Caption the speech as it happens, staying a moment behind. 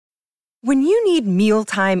When you need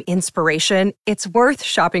mealtime inspiration, it's worth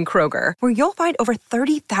shopping Kroger, where you'll find over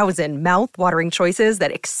 30,000 mouth-watering choices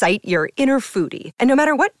that excite your inner foodie. And no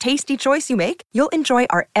matter what tasty choice you make, you'll enjoy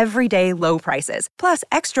our everyday low prices, plus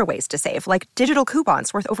extra ways to save, like digital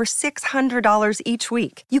coupons worth over $600 each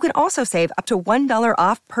week. You can also save up to $1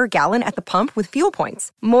 off per gallon at the pump with fuel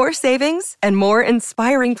points. More savings and more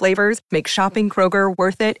inspiring flavors make shopping Kroger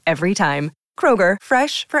worth it every time. Kroger,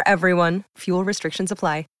 fresh for everyone. Fuel restrictions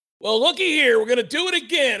apply. Well, looky here. We're going to do it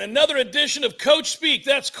again. Another edition of Coach Speak.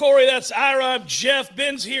 That's Corey. That's Ira. I'm Jeff.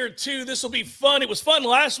 Ben's here, too. This will be fun. It was fun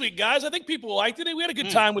last week, guys. I think people liked it. We had a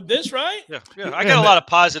good time with this, right? Yeah. I got a lot of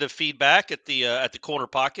positive feedback at the corner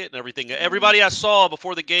pocket and everything. Everybody I saw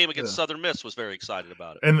before the game against Southern Miss was very excited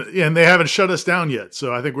about it. And they haven't shut us down yet,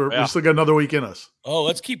 so I think we still got another week in us. Oh,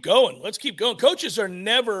 let's keep going. Let's keep going. Coaches are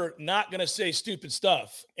never not going to say stupid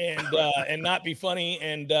stuff and not be funny.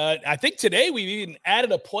 And I think today we've even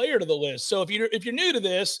added a player to the list. So if you're new to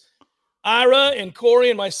this, Ira and Corey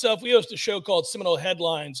and myself, we host a show called Seminole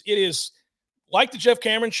Headlines. It is like the Jeff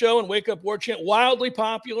Cameron Show and Wake Up Warchant, wildly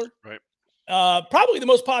popular. Right. Probably the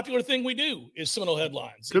most popular thing we do is Seminole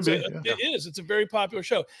Headlines. It is. It's a very popular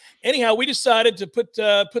show. Anyhow, we decided to put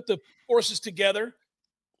the forces together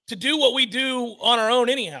to do what we do on our own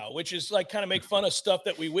anyhow, which is like kind of make fun of stuff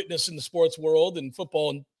that we witness in the sports world and football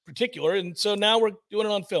in particular. And so now we're doing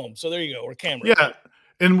it on film. So there you go. We're camera. Yeah.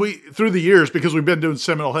 And we, through the years, because we've been doing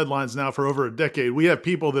Seminole Headlines now for over a decade, we have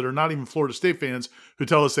people that are not even Florida State fans who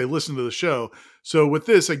tell us they listen to the show. So with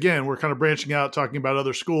this, again, we're kind of branching out, talking about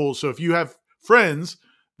other schools. So if you have friends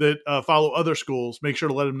that follow other schools, make sure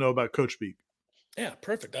to let them know about Coach Speak. Yeah,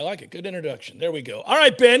 perfect. I like it. Good introduction. There we go. All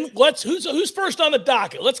right, Ben, who's first on the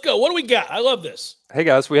docket? Let's go. What do we got? I love this. Hey,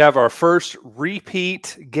 guys, we have our first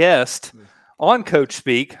repeat guest on Coach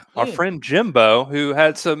Speak, our friend Jimbo, who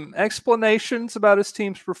had some explanations about his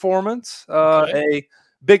team's performance, a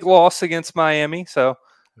big loss against Miami. So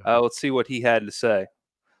let's see what he had to say.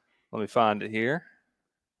 Let me find it here.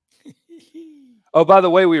 Oh, by the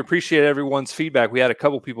way, we appreciate everyone's feedback. We had a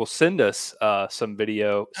couple people send us some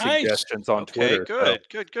video suggestions on Twitter. Good.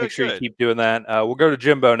 Make sure you keep doing that. We'll go to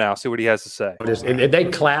Jimbo now, see what he has to say. And they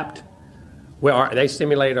clapped. They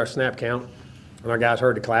simulated our snap count, and our guys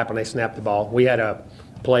heard the clap, and they snapped the ball. We had a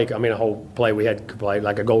whole play we had to play,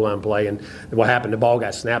 like a goal line play, and what happened, the ball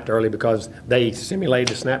got snapped early because they simulated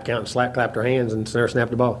the snap count and clapped their hands and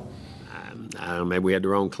snapped the ball. I don't know, maybe we had the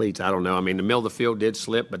wrong cleats. I don't know. I mean, the middle of the field did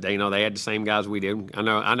slip, but they had the same guys we did. I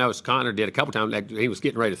know Connor did a couple times. He was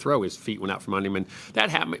getting ready to throw. His feet went out from under him, and that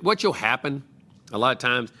happened. What will happen a lot of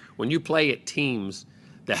times when you play at teams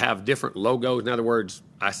that have different logos, in other words,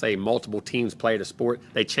 I say multiple teams play at a sport,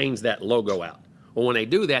 they change that logo out. Well, when they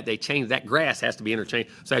do that, they change that grass has to be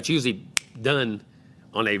interchanged. So that's usually done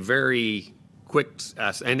on a very quick,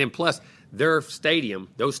 and then plus those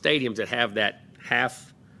stadiums that have that half,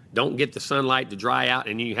 don't get the sunlight to dry out,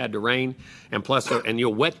 and you had the rain, and plus, and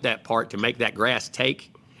you'll wet that part to make that grass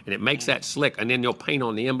take, and it makes that slick, and then you'll paint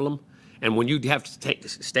on the emblem. And when you have to take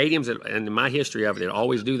stadiums, and in my history of it,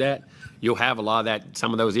 always do that, you'll have a lot of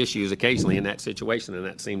some of those issues occasionally in that situation, and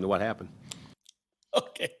that seemed to what happened.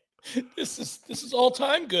 Okay, this is all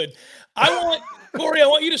time good. Corey, I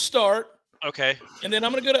want you to start. Okay. And then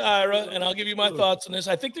I'm going to go to Ira, and I'll give you my thoughts on this.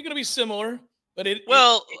 I think they're going to be similar, but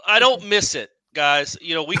I don't miss it. Guys,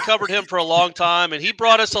 we covered him for a long time, and he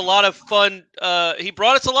brought us a lot of fun. He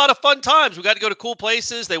brought us a lot of fun times. We got to go to cool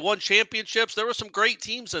places. They won championships. There were some great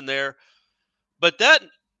teams in there, but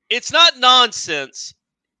it's not nonsense.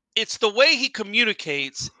 It's the way he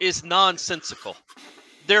communicates is nonsensical.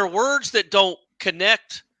 There are words that don't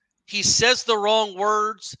connect. He says the wrong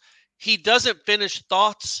words. He doesn't finish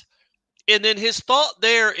thoughts. And then his thought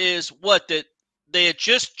there is that they had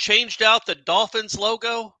just changed out the Dolphins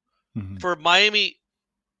logo. Mm-hmm. For Miami,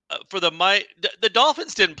 the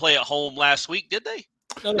Dolphins didn't play at home last week, did they?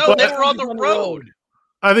 No, they were on the road.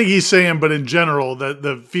 I think he's saying, but in general, that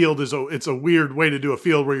the field it's a weird way to do a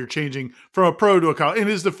field where you're changing from a pro to a college. In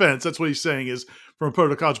his defense, that's what he's saying is from a pro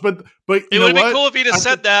to college. But it would be cool if he'd have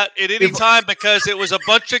said that at any time because it was a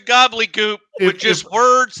bunch of gobbledygook with just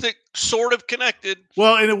words that sort of connected.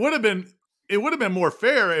 Well, and it would have been more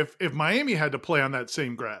fair if Miami had to play on that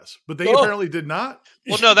same grass, but they apparently did not.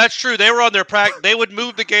 Well, no, that's true. They were on their practice. They would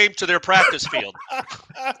move the game to their practice field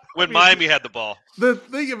when Miami had the ball. The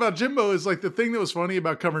thing about Jimbo is the thing that was funny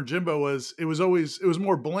about covering Jimbo was it was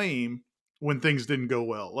more blame when things didn't go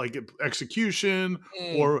well, like execution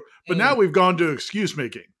but now we've gone to excuse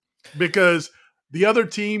making because the other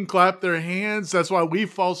team clapped their hands. That's why we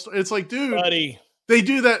false. It's like, dude. Buddy. They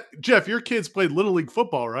do that. Jeff, your kids played Little League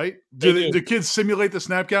football, right? Do kids simulate the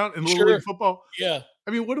snap count in Little League football? Yeah.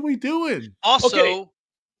 I mean, what are we doing? Also, Okay.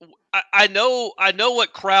 I know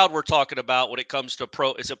what crowd we're talking about when it comes to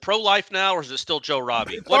pro. Is it pro-life now, or is it still Joe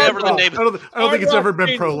Robbie? It's Hard Whatever the Rock. name, I don't Hard think it's Rock ever been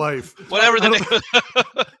Stadium. pro-life. It's whatever Hard the Rock.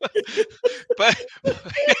 name. But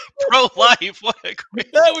pro-life, what a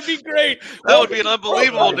great, That would be great. that would be an Welcome to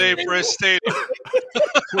unbelievable Hard Rock name for a Stadium.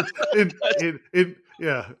 stadium.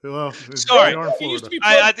 Yeah. Well, Sorry. we are in It used to Florida. be Pro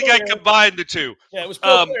I think I Player. combined the two. Yeah, it was Pro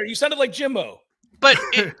Um, Player. You sounded like Jimbo. But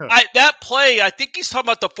that play, I think he's talking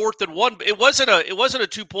about the 4th and 1. It wasn't a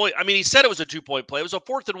 2-point. I mean, he said it was a 2-point play. It was a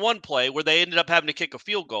 4th and 1 play where they ended up having to kick a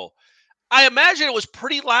field goal. I imagine it was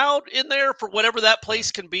pretty loud in there for whatever that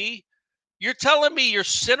place can be. You're telling me your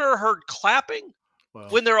center heard clapping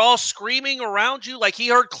when they're all screaming around you? Like he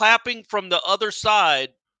heard clapping from the other side,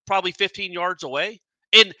 probably 15 yards away.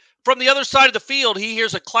 And from the other side of the field, he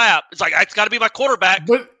hears a clap. It's like, it's got to be my quarterback.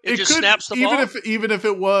 But it just could, snaps the ball. Even if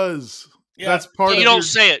it was, Yeah. that's part of you don't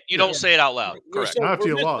say it. You don't Yeah. say it out loud. Correct. Not if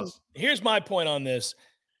you missing- lost. Here's my point on this.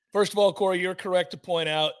 First of all, Corey, you're correct to point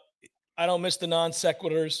out I don't miss the non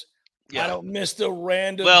sequiturs. Yeah. I don't miss the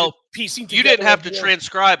random piecing together. You didn't have to of words.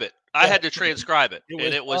 transcribe it. I Yeah. had to transcribe it, and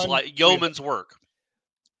it was like yeoman's work.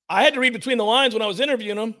 I had to read between the lines when I was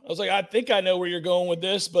interviewing him. I was like, I think I know where you're going with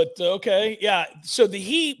this, but okay. Yeah. So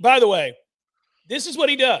by the way, this is what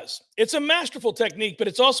he does. It's a masterful technique, but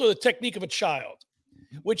it's also the technique of a child,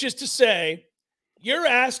 which is to say, you're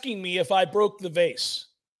asking me if I broke the vase.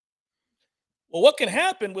 Well, what can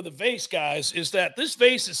happen with a vase, guys, is that this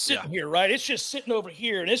vase is sitting here, right? It's just sitting over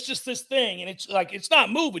here, and it's just this thing, and it's like it's not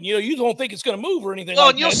moving. You know, you don't think it's going to move or anything. Well,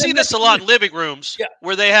 like and you'll that. see this a lot in living rooms,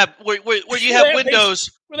 where they have where you have windows.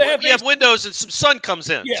 You have windows and some sun comes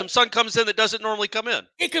in. Yeah. Some sun comes in that doesn't normally come in.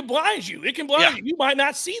 It can blind you. It can blind you. You might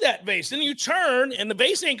not see that vase. Then you turn, and the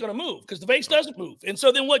vase ain't going to move because the vase doesn't move. And so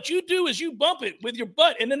then what you do is you bump it with your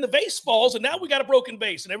butt, and then the vase falls, and now we got a broken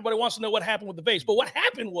vase, and everybody wants to know what happened with the vase. But what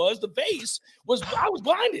happened was the vase I was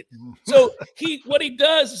blinded. So what he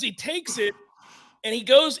does is he takes it, and he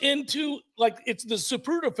goes into like it's the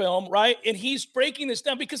Zapruder film, right? And he's breaking this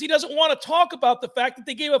down because he doesn't want to talk about the fact that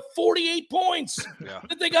they gave up 48 points,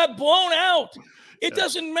 that they got blown out. It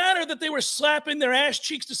doesn't matter that they were slapping their ass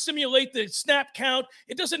cheeks to simulate the snap count.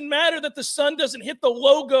 It doesn't matter that the sun doesn't hit the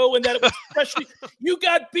logo and that it was freshly. You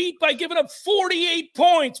got beat by giving up 48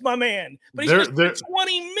 points, my man. But he's spent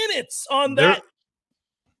 20 minutes on that.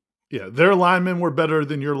 Yeah, their linemen were better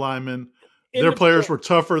than your linemen. Their players were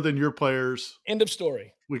tougher than your players. End of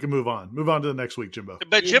story. We can move on. Move on to the next week, Jimbo.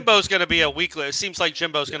 But Jimbo's going to be a weekly. It seems like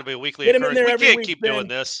Jimbo's going to be a weekly Get him in occurrence. there We every can't week, keep Ben. doing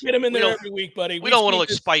this. Get him in there every week, buddy. We don't want to look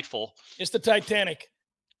spiteful. It's the Titanic.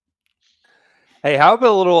 Hey, how about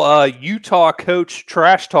a little Utah coach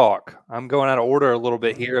trash talk? I'm going out of order a little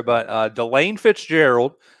bit here, but Delane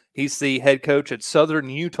Fitzgerald, he's the head coach at Southern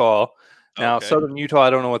Utah. Now, Southern Utah, I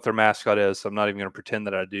don't know what their mascot is, so I'm not even going to pretend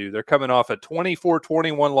that I do. They're coming off a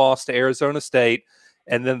 24-21 loss to Arizona State,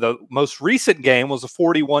 and then the most recent game was a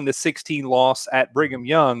 41-16 loss at Brigham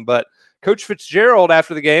Young. But Coach Fitzgerald,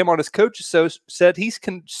 after the game on his coaches show, said he's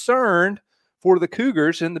concerned for the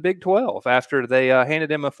Cougars in the Big 12 after they handed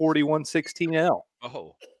him a 41-16 L.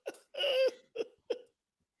 Oh.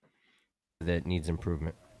 That needs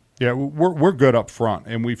improvement. Yeah, we're good up front,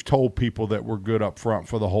 and we've told people that we're good up front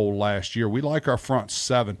for the whole last year. We like our front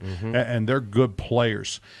seven, and they're good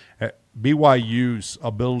players. BYU's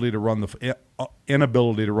ability to run the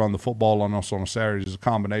inability to run the football on us on a Saturday is a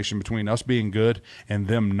combination between us being good and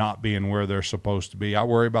them not being where they're supposed to be. I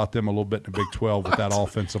worry about them a little bit in the Big 12 with that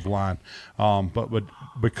offensive line. But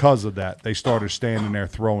because of that, they started standing there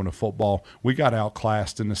throwing the football. We got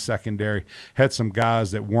outclassed in the secondary, had some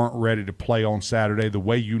guys that weren't ready to play on Saturday the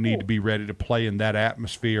way you need to be ready to play in that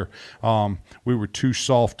atmosphere. We were too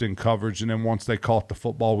soft in coverage, and then once they caught the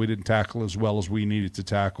football, we didn't tackle as well as we needed to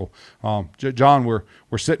tackle. John,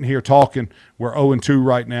 we're sitting here talking. We're 0-2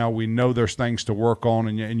 right now. We know there's things to work on,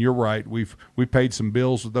 and you're right. We paid some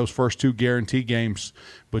bills with those first two guarantee games,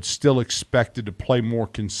 but still expected to play more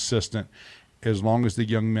consistent. As long as the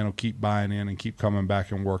young men will keep buying in and keep coming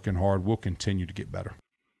back and working hard, we'll continue to get better.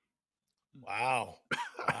 Wow.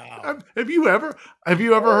 Have you ever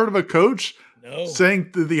heard of a coach No.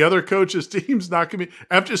 saying that the other coach's team's not going to be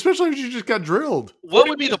after, especially if you just got drilled? What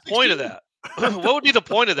would be the point of that? What would be the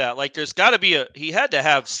point of that? Like, there's got to be he had to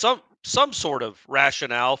have some sort of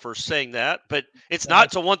rationale for saying that, but it's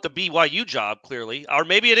not to want the BYU job, clearly. Or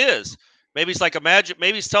maybe it is. Maybe it's like,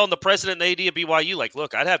 maybe he's telling the president and AD of BYU, like,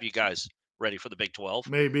 look, I'd have you guys ready for the Big 12.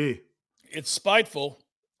 Maybe. It's spiteful.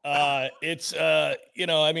 It's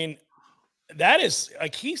I mean, that is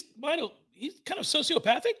like he's kind of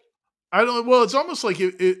sociopathic. I don't. Well, it's almost like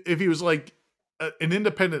if he was like an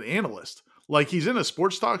independent analyst. like he's in a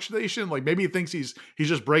sports talk station. Like maybe he thinks he's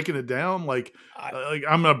just breaking it down. Like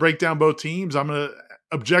I'm going to break down both teams. I'm going to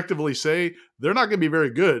objectively say they're not going to be very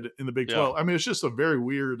good in the Big 12. I mean, it's just a very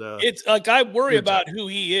weird. It's like I worry about who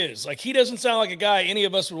he is. Like he doesn't sound like a guy any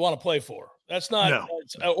of us would want to play for. That's not,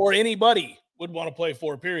 or anybody would want to play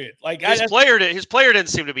for. Period. Like his player didn't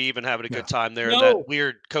seem to be even having a good time there in that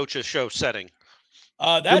weird coaches show setting.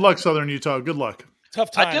 Good luck, Southern Utah. Good luck.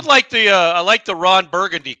 Tough time. I did like the Ron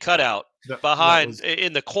Burgundy cutout behind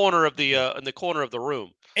in the corner of the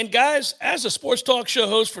room. And guys, as a sports talk show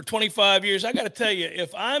host for 25 years, I got to tell you,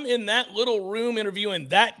 if I'm in that little room interviewing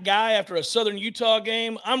that guy after a Southern Utah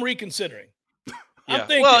game, I'm reconsidering. Yeah.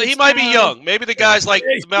 Well, he might be young. Maybe the guy's like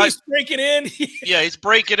he's breaking in. Yeah, he's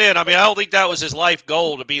breaking in. I mean, I don't think that was his life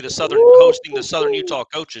goal to be hosting the Southern Utah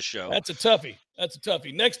Coaches Show. That's a toughie.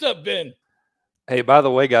 Next up, Ben. Hey, by the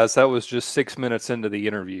way, guys, that was just 6 minutes into the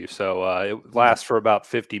interview, so it lasts for about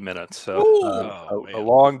 50 minutes. So a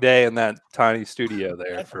long day in that tiny studio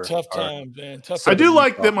there. That's a tough time, man. I do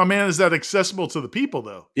like that my man is that accessible to the people,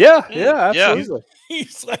 though. Yeah, absolutely.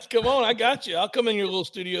 He's like, come on, I got you. I'll come in your little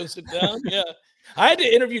studio and sit down. Yeah. I had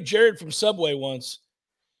to interview Jared from Subway once,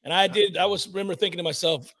 and I remember thinking to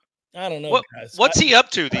myself, I don't know, guys. What's he up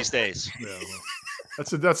to these days? Yeah,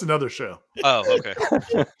 that's another show. Oh, okay.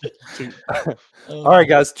 All right,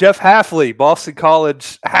 guys. Jeff Hafley, Boston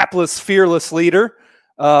College hapless, fearless leader.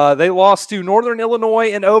 They lost to Northern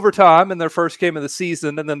Illinois in overtime in their first game of the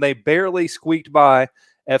season, and then they barely squeaked by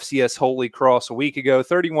FCS Holy Cross a week ago,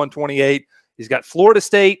 31-28. He's got Florida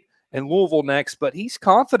State and Louisville next, but he's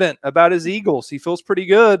confident about his Eagles. He feels pretty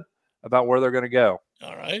good about where they're going to go.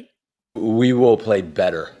 All right. We will play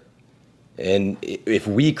better. And if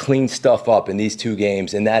we clean stuff up in these two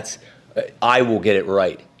games, and I will get it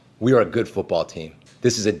right. We are a good football team.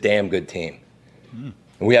 This is a damn good team. And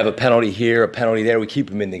we have a penalty here, a penalty there. We keep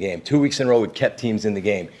them in the game. 2 weeks in a row, we've kept teams in the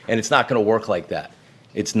game. And it's not going to work like that.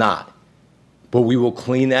 It's not. But we will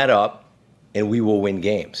clean that up, and we will win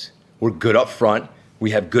games. We're good up front. We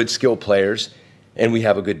have good skill players, and we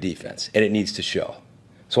have a good defense. And it needs to show.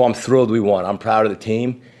 So I'm thrilled we won. I'm proud of the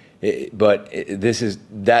team. But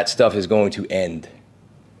that stuff is going to end.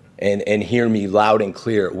 And hear me loud and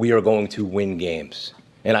clear. We are going to win games.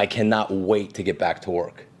 And I cannot wait to get back to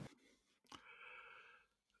work.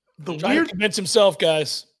 Trying to convince himself,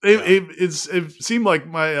 guys. It seemed like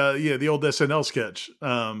my the old SNL sketch.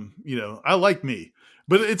 I like me.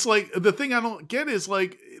 But it's like the thing I don't get is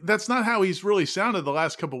like that's not how he's really sounded the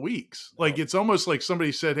last couple of weeks. Like it's almost like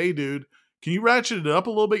somebody said, "Hey dude, can you ratchet it up a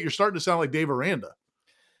little bit? You're starting to sound like Dave Aranda."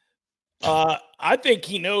 I think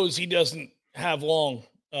he knows he doesn't have long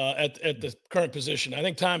at the current position. I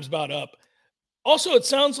think time's about up. Also, it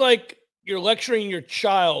sounds like you're lecturing your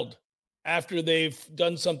child after they've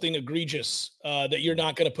done something egregious that you're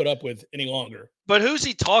not going to put up with any longer. But who's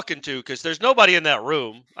he talking to? Because there's nobody in that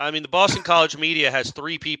room. I mean, the Boston College media has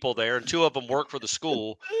 3 people there, and 2 of them work for the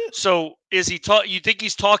school. So is he you think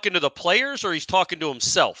he's talking to the players or he's talking to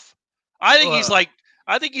himself? I think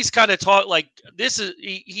I think he's kind of taught like this is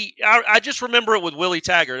I just remember it with Willie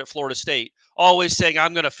Taggart at Florida State, always saying,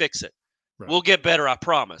 "I'm going to fix it. Right. We'll get better. I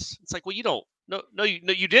promise." It's like, well, you don't. No,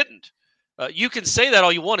 you didn't. You can say that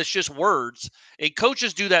all you want. It's just words. And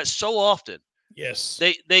coaches do that so often. Yes.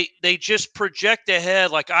 They just project ahead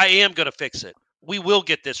like, I am going to fix it. We will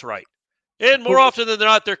get this right. And more often than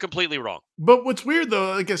not, they're completely wrong. But what's weird,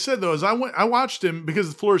 though, like I said, though, is I watched him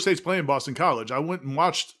because Florida State's playing Boston College. I went and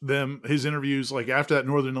watched his interviews like after that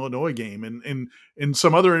Northern Illinois game and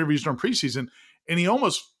some other interviews during preseason. And he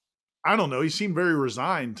almost, I don't know, he seemed very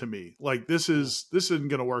resigned to me. Like this isn't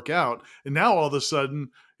going to work out. And now all of a sudden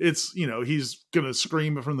it's, he's going to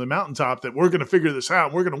scream from the mountaintop that we're going to figure this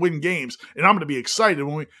out. We're going to win games. And I'm going to be excited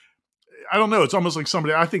I don't know. It's almost like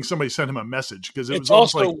I think somebody sent him a message because it was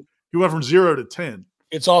almost like he went from 0 to 10.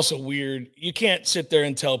 It's also weird. You can't sit there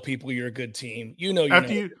and tell people you're a good team. You're not a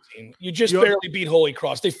good team. You just barely beat Holy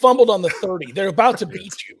Cross. They fumbled on the 30. They're about to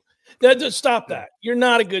beat you. Stop that. You're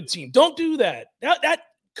not a good team. Don't do that. That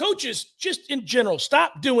coaches, just in general,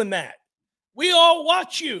 stop doing that. We all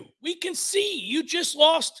watch you. We can see you just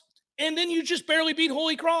lost, and then you just barely beat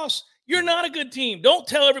Holy Cross. You're not a good team. Don't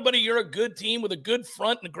tell everybody you're a good team with a good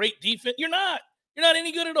front and a great defense. You're not. You're not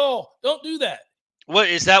any good at all. Don't do that. What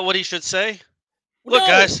is that? What he should say? Look,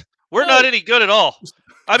 guys, we're not any good at all.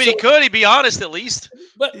 I mean, he'd be honest at least.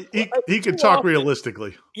 But he could talk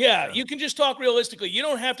realistically. Yeah, you can just talk realistically. You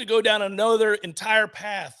don't have to go down another entire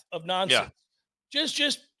path of nonsense. Yeah.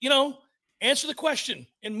 Just answer the question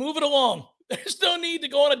and move it along. There's no need to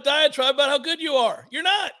go on a diatribe about how good you are. You're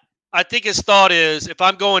not. I think his thought is, if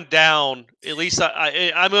I'm going down, at least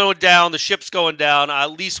I'm going down, the ship's going down, I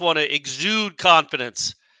at least want to exude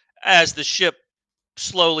confidence as the ship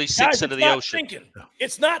slowly sinks Guys, into it's the not ocean. sinking.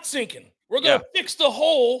 It's not sinking. We're going to fix the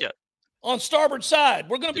hole on starboard side.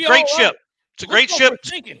 We're going to be great all right. ship. It's a great ship. We're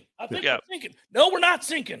sinking. I think we're sinking. No, we're not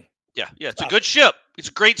sinking. Yeah, it's a good ship. It's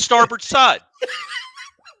a great starboard side.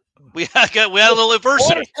 We had a little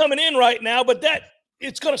adversity. Water's coming in right now, but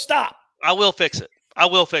it's going to stop. I will fix it.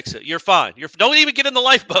 You're fine. Don't even get in the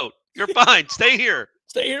lifeboat. You're fine. Stay here.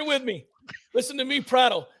 Stay here with me. Listen to me,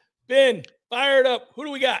 Prattle. Ben, fire it up. Who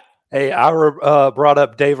do we got? Hey, I brought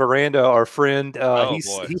up Dave Aranda, our friend.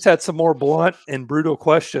 He's had some more blunt and brutal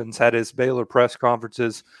questions at his Baylor press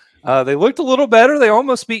conferences. They looked a little better. They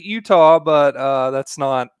almost beat Utah, but that's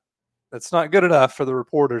not good enough for the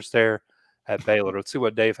reporters there at Baylor. Let's see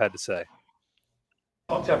what Dave had to say.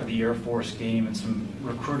 Talked after the Air Force game and some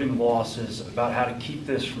recruiting losses about how to keep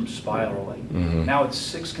this from spiraling. Mm-hmm. Now it's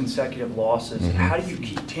 6 consecutive losses. Mm-hmm. How do you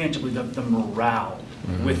keep tangibly the morale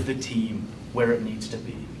with the team where it needs to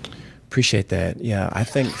be? Appreciate that. Yeah, I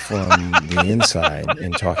think from the inside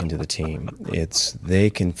and talking to the team, they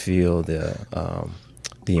can feel the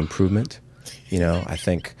improvement. I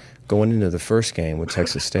think going into the first game with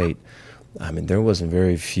Texas State, there wasn't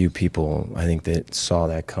very few people, I think, that saw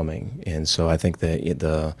that coming. And so I think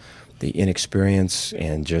that the inexperience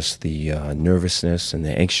and just the nervousness and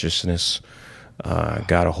the anxiousness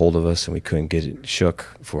got a hold of us, and we couldn't get it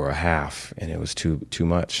shook for a half, and it was too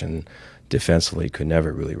much. And defensively could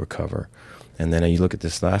never really recover. And then you look at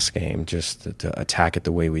this last game, just to attack it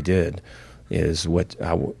the way we did is what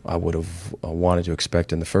I would have wanted to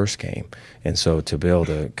expect in the first game. And so to be able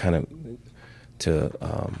to kind of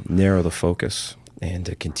narrow the focus and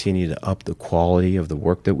to continue to up the quality of the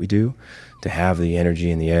work that we do, to have the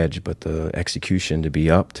energy and the edge, but the execution to be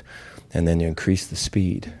upped, and then to increase the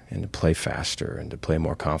speed and to play faster and to play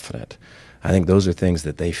more confident. I think those are things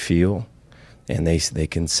that they feel, and they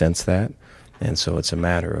can sense that. And so it's a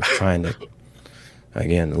matter of trying to,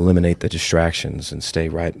 again, eliminate the distractions and stay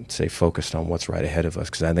focused on what's right ahead of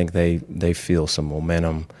us, because I think they feel some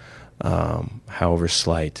momentum, however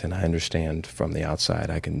slight, and I understand from the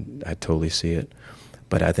outside, I totally see it,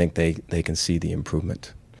 but I think they can see the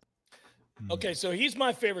improvement. Okay, so he's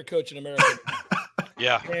my favorite coach in America.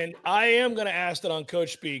 Yeah. And I am going to ask that on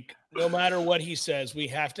Coach Speak, no matter what he says, we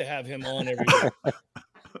have to have him on every week.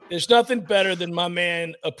 There's nothing better than my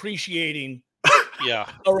man appreciating a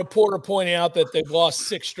reporter pointing out that they've lost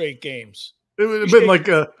 6 straight games. It would have been like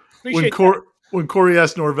when Corey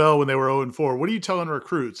asked Norvell when they were 0-4, what are you telling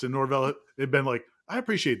recruits? And Norvell had been like, I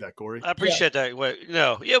appreciate that, Corey. I appreciate that.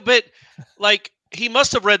 But like he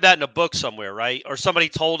must have read that in a book somewhere, right? Or somebody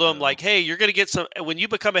told him like, hey, you're going to get when you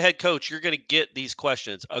become a head coach, you're going to get these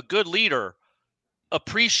questions. A good leader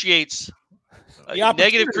appreciates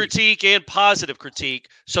negative critique and positive critique.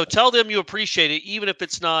 So tell them you appreciate it, even if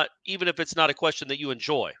it's not a question that you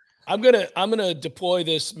enjoy. I'm gonna deploy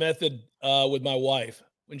this method with my wife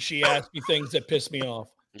when she asks me things that piss me off.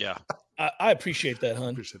 Yeah, I appreciate that,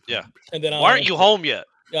 hon. Yeah. And then why aren't you home yet?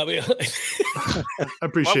 Yeah, I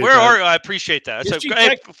appreciate. Where are you? I appreciate that. That's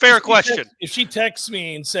a fair question. If she texts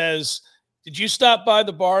me and says, "Did you stop by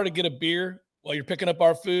the bar to get a beer while you're picking up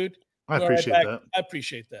our food?" I appreciate that. I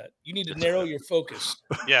appreciate that. You need to narrow your focus.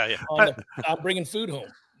 Yeah. I'm bringing food home.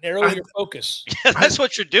 Narrow your focus. Yeah, that's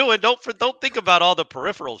what you're doing. Don't think about all the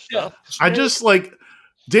peripheral stuff. I just like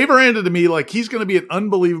Dave Aranda to me, like he's going to be an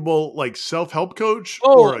unbelievable like self-help coach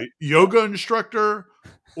or a yoga instructor.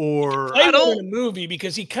 Or I don't in a movie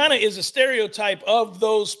because he kind of is a stereotype of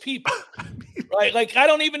those people, right? Like I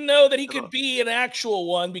don't even know that he could be an actual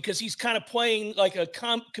one because he's kind of playing like a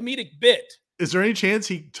comedic bit. Is there any chance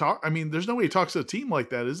he talk? I mean, there's no way he talks to a team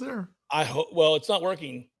like that, is there? I hope. Well, it's not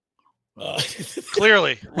working.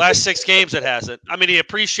 Clearly, last 6 games it hasn't. I mean, he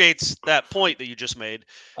appreciates that point that you just made.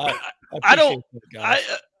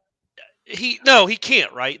 He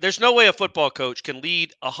can't. Right? There's no way a football coach can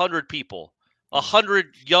lead 100 people.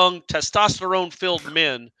 100 young testosterone-filled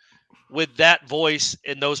men with that voice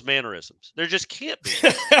and those mannerisms. There just can't be.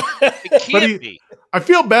 It can't be. I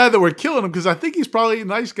feel bad that we're killing him because I think he's probably a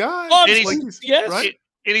nice guy. Yes. Right?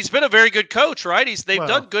 And he's been a very good coach, right? They've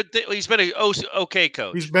done good. He's been an okay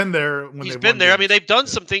coach. He's been there. He's been there. I mean, they've done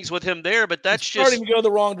some things with him there, but that's just starting to go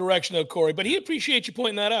the wrong direction, though, Corey. But he appreciates you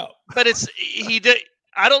pointing that out. But he did.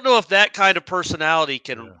 I don't know if that kind of personality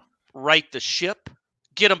can right the ship.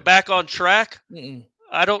 Get them back on track. Mm-mm.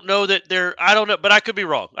 I don't know that I don't know, but I could be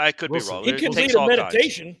wrong. I could be wrong. He can lead a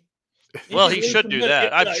meditation. Well, he should do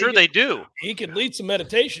that. I'm sure they do. He can lead some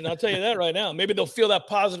meditation. I'll tell you that right now. Maybe they'll feel that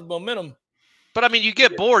positive momentum. But I mean, you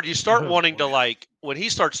get bored. You start wanting to when he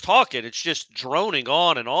starts talking, it's just droning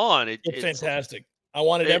on and on. It's fantastic. I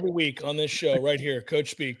want it every week on this show right here.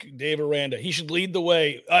 Coach Speak, Dave Aranda. He should lead the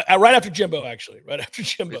way right after Jimbo. Actually, right after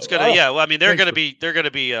Jimbo. It's gonna, yeah. Well, I mean, they're gonna be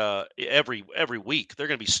every week. They're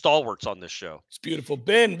gonna be stalwarts on this show. It's beautiful.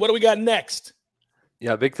 Ben, what do we got next?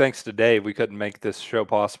 Yeah, big thanks to Dave. We couldn't make this show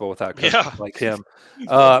possible without coaches like him.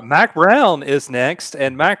 Mac Brown is next,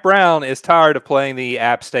 and Mac Brown is tired of playing the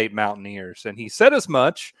App State Mountaineers, and he said as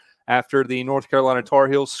much after the North Carolina Tar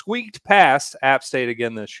Heels squeaked past App State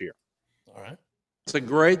again this year. All right. It's a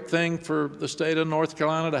great thing for the state of North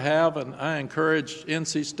Carolina to have, and I encourage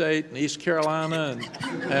NC State and East Carolina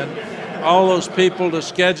and all those people to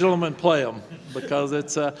schedule them and play them because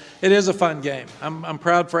it is a fun game. I'm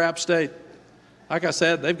proud for App State. Like I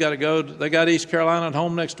said, they've got to go. They got East Carolina at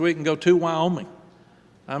home next week and go to Wyoming.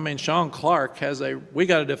 I mean, Sean Clark we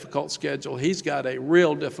got a difficult schedule. He's got a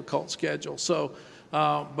real difficult schedule. So,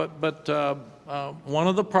 one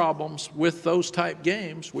of the problems with those type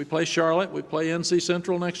games, we play Charlotte, we play NC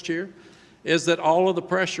Central next year, is that all of the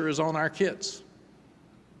pressure is on our kids.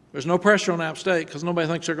 There's no pressure on App State because nobody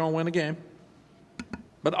thinks they're going to win a game.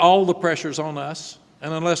 But all the pressure's on us,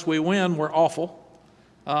 and unless we win, we're awful,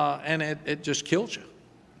 and it just kills you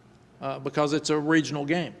because it's a regional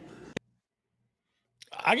game.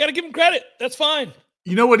 I got to give him credit. That's fine.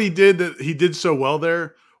 You know what he did that he did so well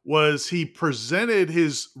there? Was he presented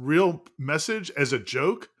his real message as a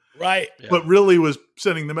joke, right? But really was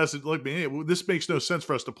sending the message, look, man, hey, this makes no sense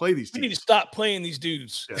for us to play these teams. We need to stop playing these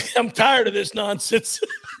dudes. Yeah. I'm tired of this nonsense.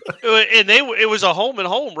 And it was a home and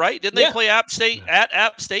home, right? Didn't they play App State at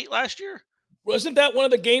App State last year? Wasn't that one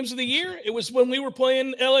of the games of the year? It was when we were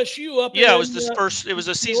playing LSU up. Yeah, it was it was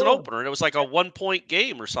a season opener, and it was like a 1-point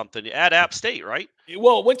game or something at App State, right?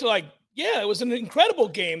 Well, it went to it was an incredible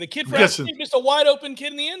game. The kid from App State missed a wide open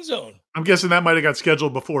kid in the end zone. I'm guessing that might have got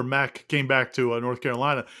scheduled before Mac came back to North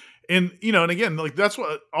Carolina. And, and again, that's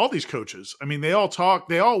what all these coaches, I mean, they all talk,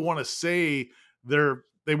 they all want to say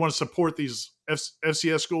they want to support these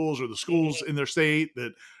FCS schools or the schools in their state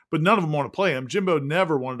but none of them want to play them. Jimbo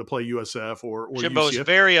never wanted to play USF or Jimbo UCF. is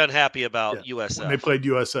very unhappy about USF. When they played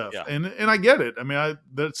USF. Yeah. And I get it. I mean,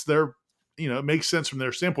 that's their, it makes sense from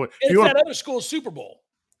their standpoint. And it's that other school's Super Bowl.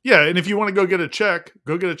 Yeah, and if you want to go get a check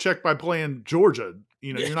by playing Georgia.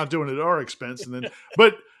 You're not doing it at our expense. And then,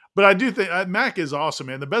 but I do think Mac is awesome,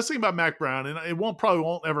 man. The best thing about Mac Brown, and it probably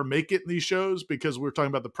won't ever make it in these shows because we're talking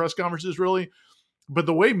about the press conferences, really. But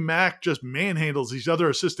the way Mac just manhandles these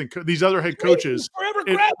other head coaches, forever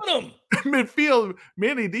grabbing them midfield.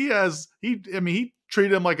 Manny Diaz, he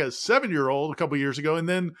treated him like a 7-year-old a couple years ago, and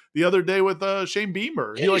then the other day with Shane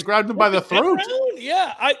Beamer, he grabbed him by the throat.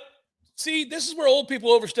 Yeah, See, this is where old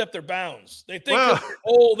people overstep their bounds. They think they're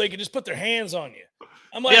old, they can just put their hands on you.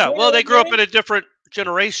 I'm like, they grew up in a different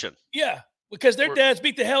generation. Yeah, because their dads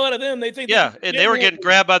beat the hell out of them. They think, and they were getting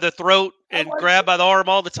grabbed by the throat and grabbed by the arm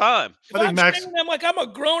all the time. I'm like, I'm a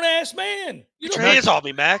grown ass man. Put your hands on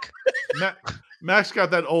me, Mac. Mac's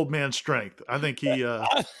got that old man strength. I think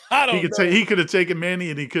he could have taken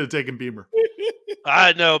Manny and he could have taken Beamer.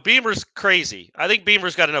 I know Beamer's crazy. I think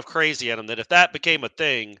Beamer's got enough crazy in him that if that became a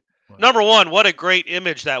thing. Number one, what a great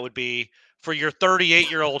image that would be for your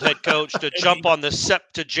 38-year-old head coach to jump on the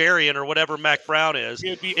septuagenarian or whatever Mac Brown is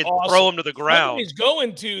and awesome. Throw him to the ground. He's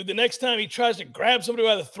going to the next time he tries to grab somebody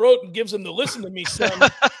by the throat and gives them to listen to me, son.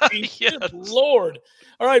 Yes. Lord.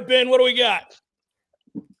 All right, Ben, what do we got?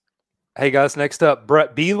 Hey, guys, next up,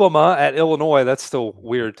 Brett Bielema at Illinois. That's still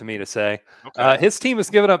weird to me to say. Okay. His team has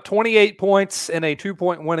given up 28 points in a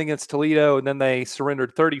 2-point win against Toledo, and then they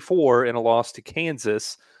surrendered 34 in a loss to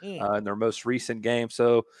Kansas in their most recent game.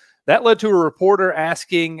 So that led to a reporter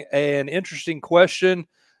asking an interesting question,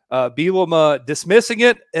 Bielema dismissing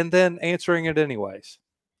it and then answering it anyways.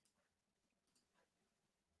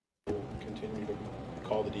 Continue to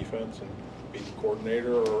call the defense and be the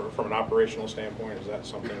coordinator, or from an operational standpoint, is that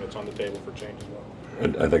something that's on the table for change as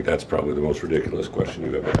well? I think that's probably the most ridiculous question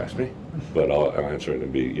you've ever asked me, but I'll answer it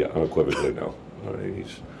and be unequivocally no.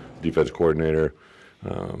 He's defense coordinator.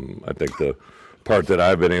 I think the part that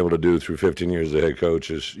I've been able to do through 15 years as a head coach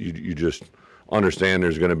is you just understand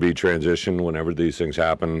there's going to be transition whenever these things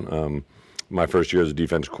happen. My first year as a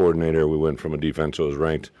defense coordinator, we went from a defense that was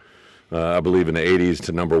ranked, I believe, in the 80s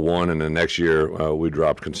to number 1, and the next year we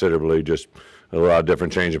dropped considerably. Just a lot of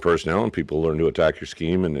different change in personnel, and people learn to attack your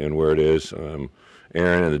scheme and where it is.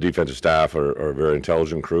 Aaron and the defensive staff are a very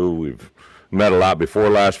intelligent crew. We've met a lot before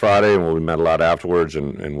last Friday, and we met a lot afterwards,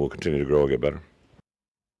 and we'll continue to grow and get better.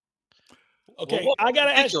 Okay, I got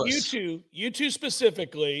to ask you two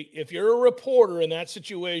specifically, if you're a reporter in that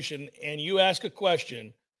situation and you ask a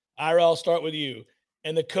question, Ira, I'll start with you.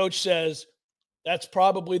 And the coach says, that's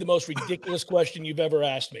probably the most ridiculous question you've ever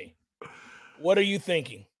asked me. What are you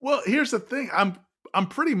thinking? Well, here's the thing. I'm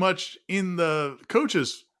pretty much in the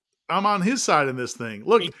coaches. I'm on his side in this thing.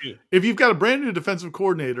 Look, if you've got a brand new defensive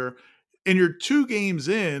coordinator and you're 2 games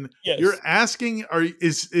in, you're asking,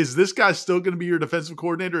 is this guy still going to be your defensive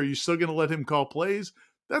coordinator? Are you still going to let him call plays?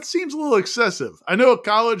 That seems a little excessive. I know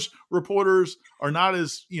college reporters are not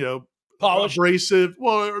as, polished, abrasive.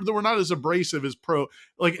 Well, we're not as abrasive as pro.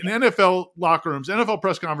 Like in NFL locker rooms, NFL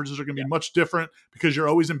press conferences are going to be much different because you're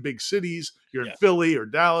always in big cities. You're in Philly or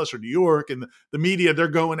Dallas or New York, and the media, they're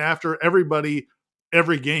going after everybody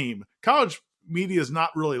every game. College media is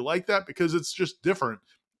not really like that because it's just different.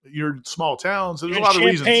 You're in small towns. There's a lot of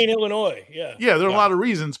reasons. Champaign, Illinois. Yeah. Yeah, there are a lot of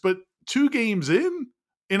reasons, but 2 games in,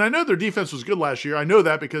 and I know their defense was good last year. I know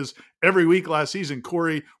that because every week last season,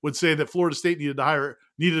 Corey would say that Florida State needed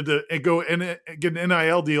to go and get an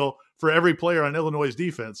NIL deal for every player on Illinois'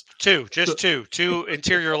 defense. Two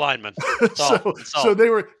interior linemen. So they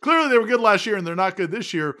were good last year, and they're not good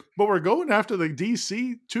this year. But we're going after the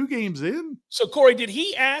DC 2 games in. So Corey, did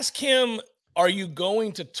he ask him, are you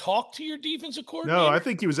going to talk to your defensive coordinator? No, I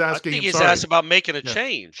think he was asking. I think he's asked about making a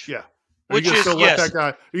change. Yeah, which is Are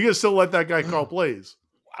you gonna still let that guy call plays?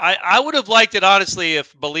 I would have liked it, honestly,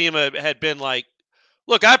 if Bielema had been like,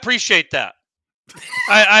 look, I appreciate that.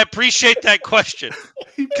 I appreciate that question.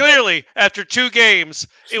 Clearly, after 2 games,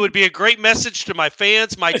 it would be a great message to my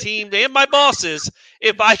fans, my team, and my bosses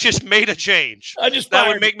if I just made a change. That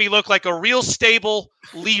would make me look like a real stable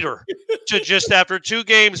leader to just after 2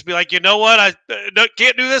 games be like, you know what, I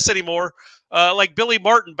can't do this anymore. Like Billy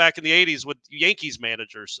Martin back in the 80s with Yankees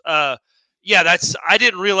managers. I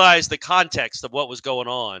didn't realize the context of what was going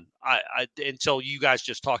on until you guys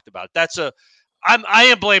just talked about it. I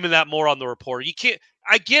am blaming that more on the reporter. You can't.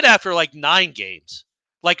 I get after like 9 games.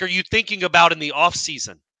 Like, are you thinking about in the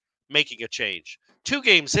offseason making a change? 2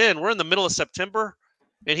 games in, we're in the middle of September,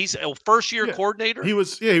 and he's a first-year coordinator. He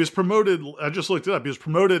was promoted. I just looked it up. He was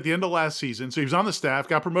promoted at the end of last season, so he was on the staff,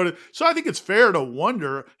 got promoted. So I think it's fair to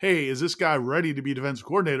wonder, hey, is this guy ready to be defensive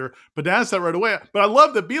coordinator? But to ask that right away. But I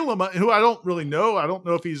love that Bielema, who I don't really know. I don't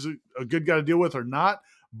know if he's a good guy to deal with or not,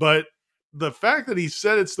 but the fact that he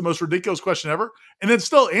said it's the most ridiculous question ever and then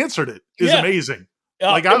still answered it is amazing.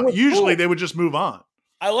 Usually they would just move on.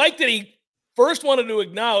 I like that he first wanted to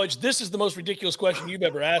acknowledge this is the most ridiculous question you've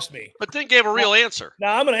ever asked me. But then gave a real answer.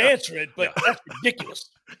 Now I'm going to answer it, but that's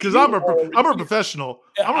ridiculous. Because I'm a professional.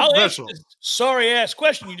 I'll answer this sorry-ass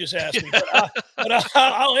question you just asked me, but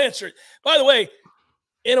I'll answer it. By the way,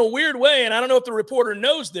 in a weird way, and I don't know if the reporter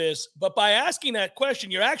knows this, but by asking that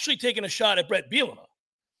question, you're actually taking a shot at Brett Bielema.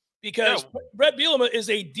 Because Brett Bielema is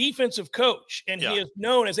a defensive coach, and he is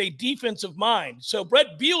known as a defensive mind. So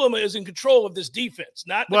Brett Bielema is in control of this defense,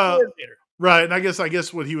 not the coordinator. Right, and I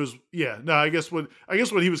guess what he was, I guess what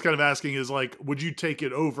he was kind of asking is like, would you take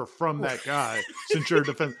it over from that guy since you're a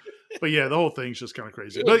defense? But the whole thing's just kind of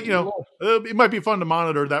crazy. But it might be fun to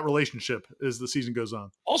monitor that relationship as the season goes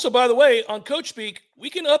on. Also, by the way, on Coach Speak, we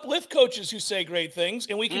can uplift coaches who say great things,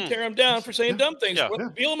 and we can tear them down for saying dumb things.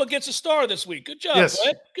 Bielema gets a star this week. Good job,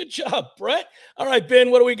 Brett. Good job, Brett. All right, Ben,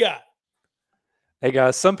 what do we got? Hey,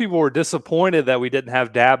 guys, some people were disappointed that we didn't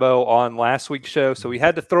have Dabo on last week's show, so we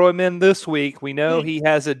had to throw him in this week. We know he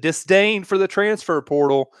has a disdain for the transfer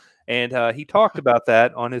portal, and he talked about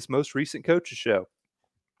that on his most recent coach's show.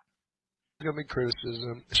 Going to be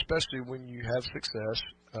criticism, especially when you have success,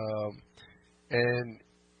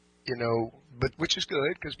 but which is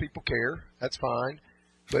good because people care. That's fine,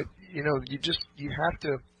 but you have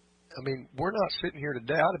to. I mean, we're not sitting here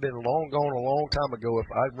today. I'd have been long gone a long time ago if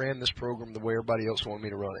I ran this program the way everybody else wanted me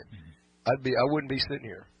to run it. I wouldn't be sitting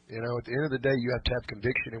here. At the end of the day, you have to have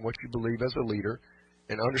conviction in what you believe as a leader,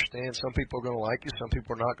 and understand some people are going to like you, some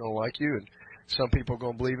people are not going to like you, and some people are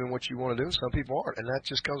going to believe in what you want to do, some people aren't, and that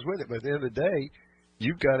just comes with it. But at the end of the day,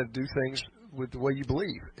 you've got to do things with the way you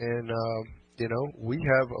believe. And, we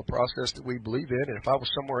have a process that we believe in, and if I was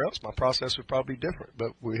somewhere else, my process would probably be different.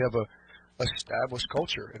 But we have a established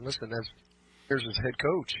culture. And listen, here's his head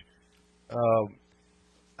coach.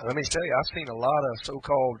 Let me tell you, I've seen a lot of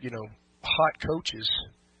so-called, hot coaches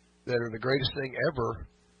that are the greatest thing ever,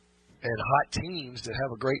 and hot teams that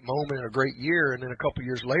have a great moment and a great year, and then a couple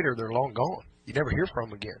years later, they're long gone. You never hear from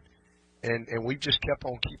them again. And we've just kept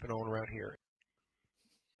on keeping on around here.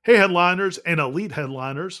 Hey, headliners and elite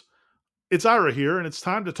headliners. It's Ira here, and it's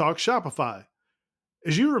time to talk Shopify.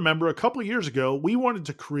 As you remember, a couple years ago, we wanted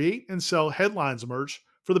to create and sell headlines merch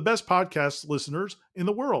for the best podcast listeners in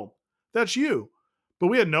the world. That's you. But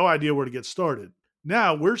we had no idea where to get started.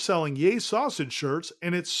 Now we're selling Yay Sausage shirts,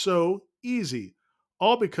 and it's so easy.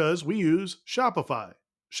 all because we use Shopify.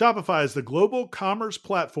 Shopify is the global commerce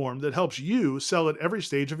platform that helps you sell at every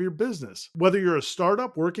stage of your business. Whether you're a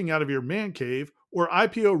startup working out of your man cave or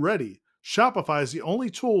IPO ready, Shopify is the only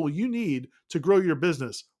tool you need to grow your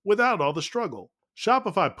business without all the struggle.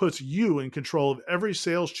 Shopify puts you in control of every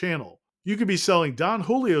sales channel. You could be selling Don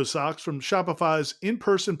Julio socks from Shopify's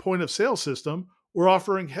in-person point of sale system or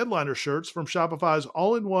offering headliner shirts from Shopify's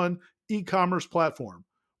all-in-one e-commerce platform.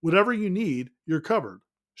 Whatever you need, you're covered.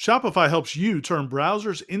 Shopify helps you turn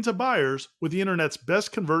browsers into buyers with the internet's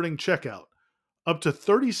best converting checkout, up to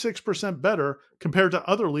 36% better compared to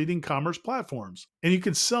other leading commerce platforms. And you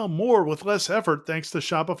can sell more with less effort thanks to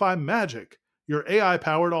Shopify Magic, your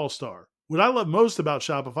AI-powered all-star. What I love most about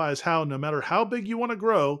Shopify is how no matter how big you want to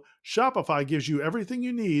grow, Shopify gives you everything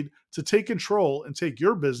you need to take control and take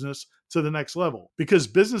your business to the next level. Because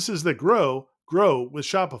businesses that grow with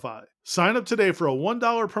Shopify. Sign up today for a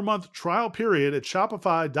 $1 per month trial period at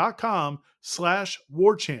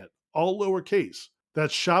shopify.com/warchant, all lowercase.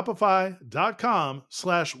 That's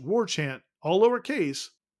shopify.com/warchant, all lowercase,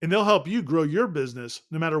 and they'll help you grow your business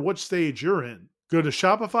no matter what stage you're in. Go to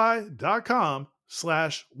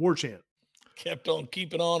shopify.com/warchant. Kept on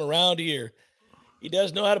keeping on around here. He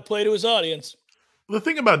does know how to play to his audience. The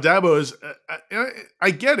thing about Dabo is,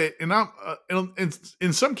 I get it, and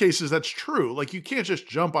in some cases that's true. Like you can't just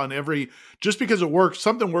jump on just because it works.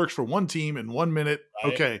 Something works for one team in 1 minute,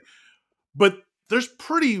 right. Okay. But there's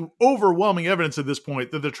pretty overwhelming evidence at this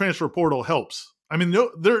point that the transfer portal helps. I mean,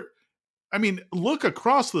 look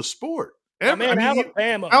across the sport.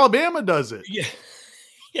 Alabama does it. Yeah.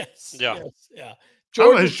 Yes. Yeah. Yeah.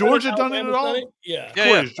 Has Georgia done it at all?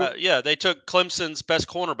 Yeah. They took Clemson's best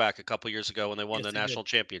cornerback a couple years ago when they won the national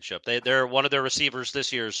championship. They're one of their receivers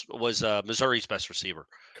this year's was Missouri's best receiver.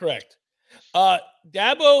 Correct.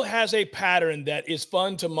 Dabo has a pattern that is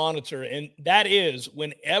fun to monitor, and that is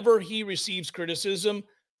whenever he receives criticism,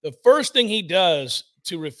 the first thing he does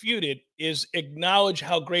to refute it is acknowledge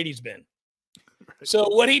how great he's been. Right. So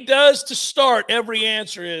what he does to start every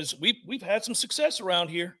answer is we've had some success around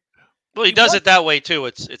here. Well, he does it that way too.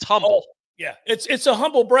 It's humble. Oh, yeah, it's a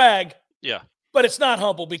humble brag. Yeah, but it's not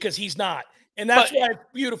humble because he's not, and that's why it's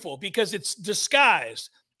beautiful because it's disguised.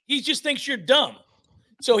 He just thinks you're dumb,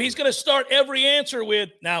 so he's going to start every answer with,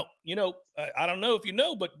 "Now, I don't know if you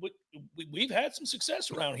know, but we've had some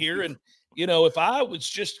success around here, and if I was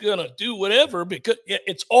just going to do whatever, because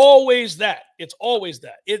it's always that. It's always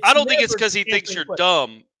that. I don't think it's because he thinks you're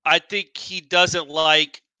dumb. I think he doesn't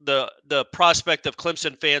like the prospect of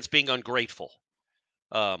Clemson fans being ungrateful,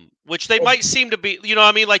 which they might seem to be.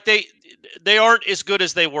 Like they aren't as good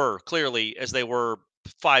as they were, clearly, as they were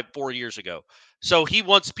 4 years ago. So he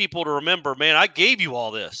wants people to remember, man, I gave you all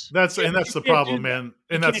this. That's the problem, man.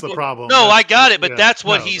 And that's the problem. No, I got it, but that's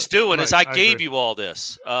what he's doing is I gave you all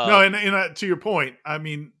this. No, and to your point, I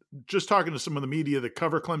mean, just talking to some of the media that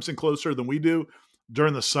cover Clemson closer than we do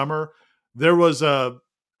during the summer, there was a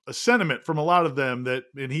sentiment from a lot of them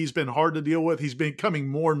and he's been hard to deal with. He's becoming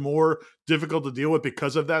more and more difficult to deal with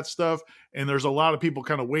because of that stuff. And there's a lot of people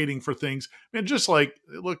kind of waiting for things. And just like,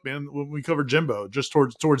 look, man, when we covered Jimbo, just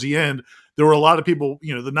towards the end, there were a lot of people,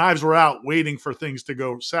 the knives were out waiting for things to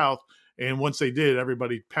go south. And once they did,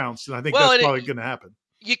 everybody pounced. And I think that's probably going to happen.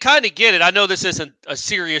 You kind of get it. I know this isn't a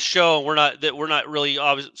serious show, and we're not really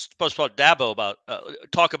supposed to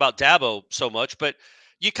talk about Dabo so much, but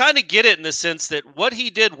you kind of get it in the sense that what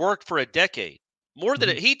he did worked for a decade. More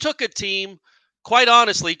than he took a team, quite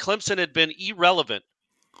honestly, Clemson had been irrelevant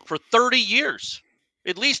for 30 years,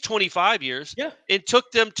 at least 25 years, and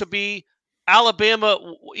took them to be Alabama,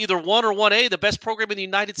 either 1 or 1A, the best program in the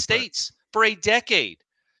United States for a decade.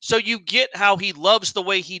 So you get how he loves the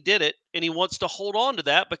way he did it, and he wants to hold on to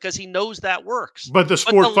that because he knows that works. But the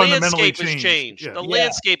sport fundamentally changed. The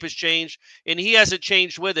landscape has changed, and he hasn't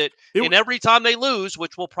changed with it. And every time they lose,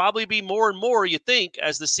 which will probably be more and more, you think,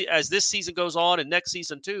 as this season goes on and next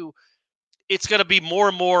season too, it's going to be more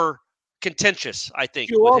and more contentious, I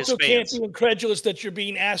think. You also can't be incredulous that you're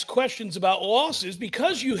being asked questions about losses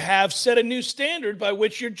because you have set a new standard by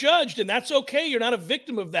which you're judged, and that's okay. You're not a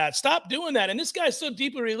victim of that. Stop doing that. And this guy's so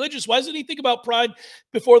deeply religious. Why doesn't he think about pride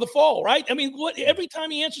before the fall, right? I mean, every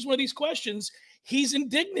time he answers one of these questions, he's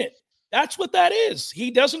indignant. That's what that is.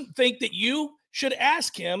 He doesn't think that you should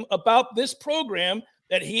ask him about this program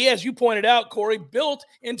that he, as you pointed out, Corey, built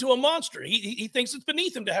into a monster. He thinks it's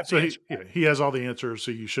beneath him to have to answer. He has all the answers,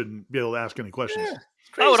 so you shouldn't be able to ask any questions.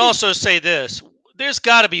 I would also say this. There's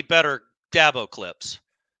got to be better Dabo clips.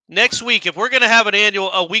 Next week, if we're going to have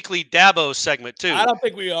a weekly Dabo segment too. I don't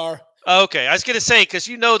think we are. Okay, I was going to say, because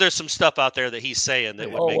there's some stuff out there that he's saying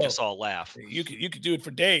that would make us all laugh. You could do it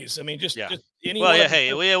for days. I mean, just any Well, one yeah, of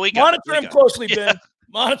them. hey, we got Monitor it. him closely, Ben.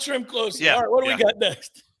 Monitor him closely. Yeah, All right, what do we got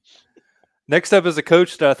next? Next up is a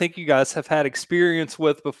coach that I think you guys have had experience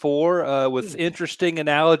with before, with interesting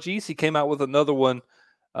analogies. He came out with another one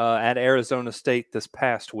at Arizona State this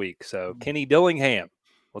past week. So Kenny Dillingham,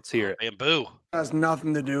 let's hear it. Bamboo has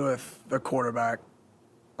nothing to do with the quarterback.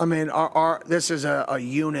 I mean, this is a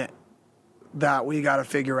unit that we got to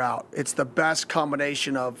figure out. It's the best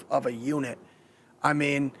combination of a unit. I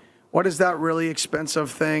mean, what is that really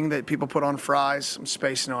expensive thing that people put on fries? I'm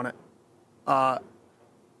spacing on it.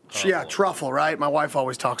 Yeah, truffle, right? My wife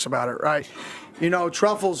always talks about it, right?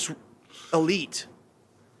 Truffle's elite,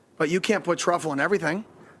 but you can't put truffle in everything.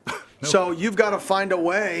 So you've got to find a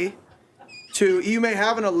way you may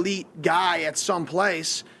have an elite guy at some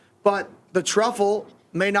place, but the truffle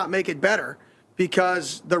may not make it better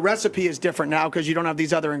because the recipe is different now because you don't have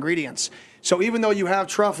these other ingredients. So even though you have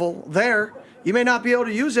truffle there, you may not be able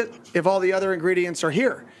to use it if all the other ingredients are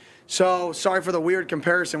here. So sorry for the weird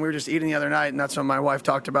comparison. We were just eating the other night, and that's when my wife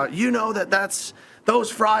talked about,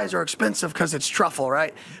 those fries are expensive because it's truffle,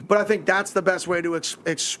 right? But I think that's the best way to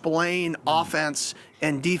explain offense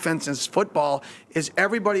and defense in football is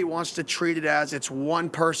everybody wants to treat it as it's one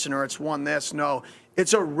person or it's one this. No,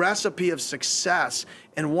 it's a recipe of success.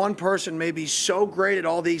 And one person may be so great at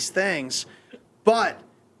all these things, but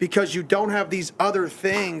because you don't have these other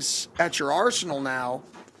things at your arsenal now,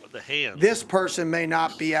 this person may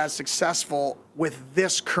not be as successful with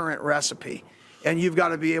this current recipe. And you've got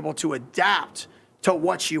to be able to adapt to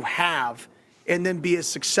what you have and then be as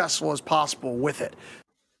successful as possible with it.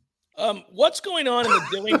 What's going on in the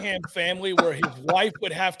Dillingham family where his wife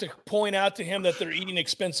would have to point out to him that they're eating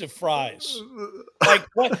expensive fries? Like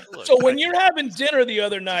what? So when you're having dinner the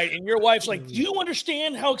other night and your wife's like, "Do you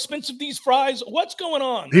understand how expensive these fries? What's going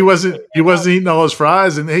on?" He wasn't eating all his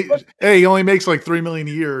fries, and he only makes like $3 million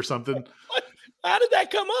a year or something. How did that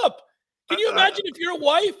come up? Can you imagine if your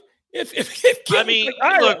wife? If I mean,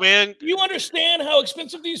 look, man. Do you understand how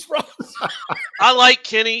expensive these fries? I like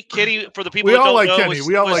Kenny. Kenny, for the people We who all don't like know, Kenny.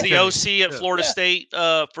 was the OC at Florida State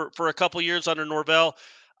for a couple years under Norvell.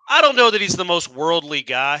 I don't know that he's the most worldly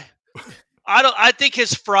guy. I think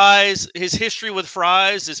his history with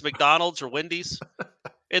fries is McDonald's or Wendy's,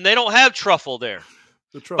 and they don't have truffle there.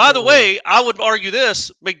 By the way, I would argue this: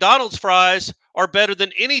 McDonald's fries are better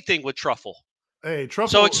than anything with truffle. Hey,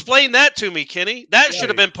 truffle. So explain that to me, Kenny. That should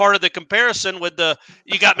have been part of the comparison with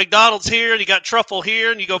you got McDonald's here and you got truffle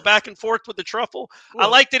here and you go back and forth with the truffle. I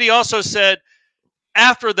like that he also said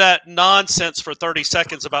after that nonsense for 30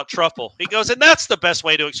 seconds about truffle, he goes, and that's the best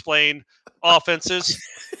way to explain offenses.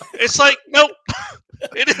 It's like, nope,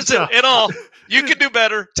 it isn't at all. You can do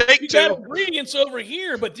better. Take you two. Got ingredients over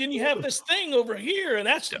here, but then you have this thing over here, and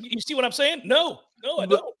that's you see what I'm saying? No, I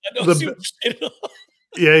don't. I don't see what you're saying.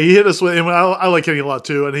 Yeah, he hit us with, and I like Kenny a lot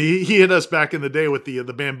too. And he hit us back in the day with the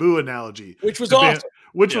bamboo analogy, which was awesome,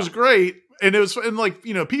 which was great. And it was, and like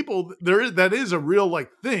people, that is a real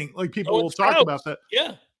thing. Like people will talk about that.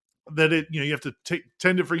 Yeah, that you have to take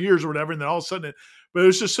 10 different years or whatever, and then all of a sudden, but it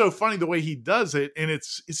was just so funny the way he does it, and it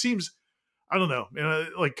seems. I don't know.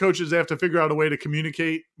 Like coaches, they have to figure out a way to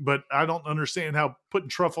communicate, but I don't understand how putting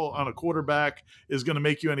truffle on a quarterback is going to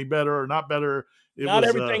make you any better or not better. Not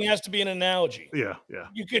everything has to be an analogy. Yeah.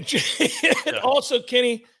 You can. Also,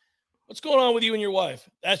 Kenny, what's going on with you and your wife?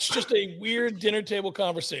 That's just a weird dinner table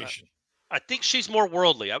conversation. I think she's more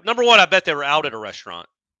worldly. Number one, I bet they were out at a restaurant,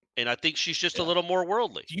 and I think she's just a little more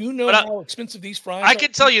worldly. Do you know how expensive these fries are? I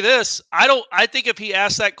can tell you this. I think if he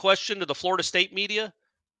asked that question to the Florida State media,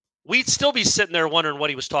 we'd still be sitting there wondering what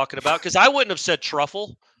he was talking about because I wouldn't have said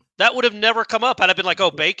truffle. That would have never come up. I'd have been like,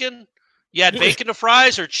 oh, bacon? You had bacon to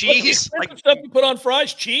fries or cheese? Like stuff you put on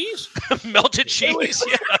fries? Cheese? Melted cheese?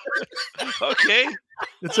 Yeah. Okay.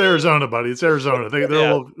 It's Arizona, buddy. It's Arizona. They're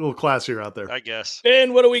a little classier out there. I guess.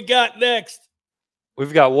 Ben, what do we got next?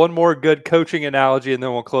 We've got one more good coaching analogy, and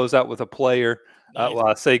then we'll close out with a player. Nice. Well,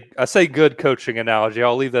 I say good coaching analogy.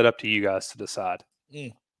 I'll leave that up to you guys to decide.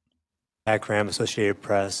 Matt Cram, Associated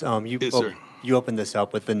Press. You opened this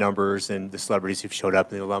up with the numbers and the celebrities who've showed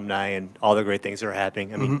up and the alumni and all the great things that are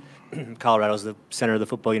happening. I mean, Colorado's the center of the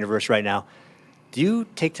football universe right now. Do you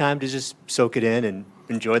take time to just soak it in and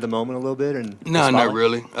enjoy the moment a little bit? No, not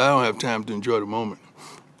really. I don't have time to enjoy the moment.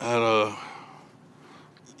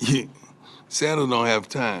 Santa don't have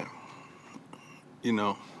time. He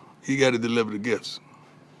got to deliver the gifts.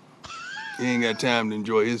 He ain't got time to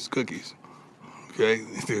enjoy his cookies. Okay?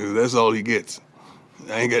 That's all he gets.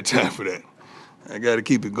 I ain't got time for that. I got to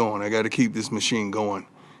keep it going. I got to keep this machine going.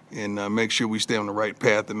 and make sure we stay on the right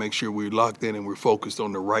path and make sure we're locked in and we're focused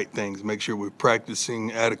on the right things. Make sure we're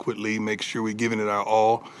practicing adequately. Make sure we're giving it our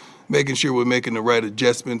all. Making sure we're making the right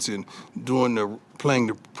adjustments and playing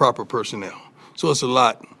the proper personnel. So it's a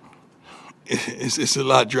lot. It's a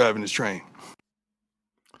lot driving this train.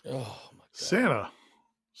 Oh, Santa.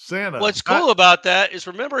 What's cool about that is,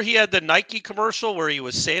 remember he had the Nike commercial where he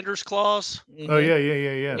was Sanders Claus? Oh, yeah.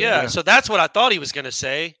 Yeah, so that's what I thought he was going to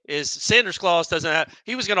say, is Sanders Claus doesn't have –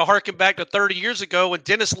 he was going to harken back to 30 years ago when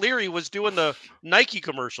Dennis Leary was doing the Nike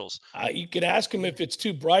commercials. You could ask him if it's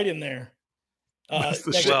too bright in there.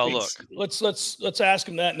 Well, look. Let's ask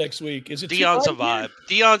him that next week. Is it Deion's too a bright vibe.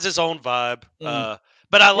 Deion's his own vibe.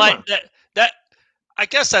 But I like that – I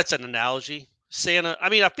guess that's an analogy. Santa, I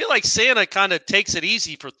mean, I feel like Santa kind of takes it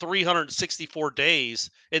easy for 364 days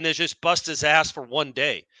and then just busts his ass for one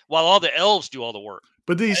day while all the elves do all the work.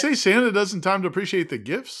 But did he say Santa doesn't time to appreciate the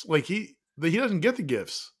gifts? Like he doesn't get the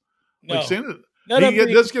gifts. No. Like Santa,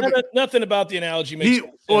 nothing about the analogy makes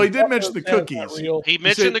sense. Well, he did mention the cookies. He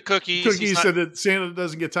mentioned the cookies. He said that Santa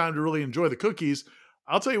doesn't get time to really enjoy the cookies.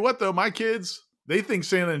 I'll tell you what, though, my kids, they think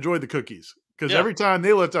Santa enjoyed the cookies because every time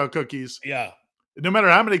they left out cookies, no matter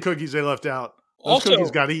how many cookies they left out, those cookies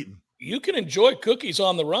got eaten. You can enjoy cookies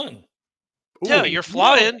on the run. Yeah, you're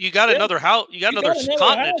flying. You got another house. You got another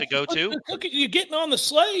continent to go to. You're getting on the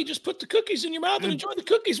sleigh. Just put the cookies in your mouth and enjoy the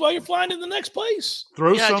cookies while you're flying to the next place.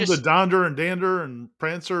 Throw some to Donder and Dander and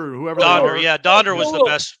Prancer or whoever. Donder was the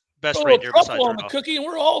best reindeer besides truffle on the cookie, and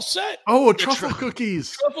we're all set. Oh, truffle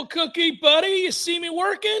cookies. Truffle cookie, buddy. You see me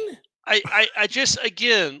working? I just,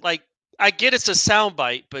 again, like, I get it's a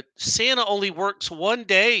soundbite, but Santa only works one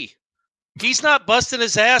day. He's not busting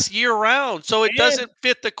his ass year round, so it doesn't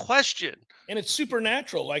fit the question. And it's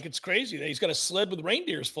supernatural. Like, it's crazy that he's got a sled with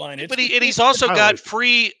reindeers flying. But he's also got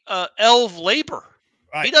free elf labor.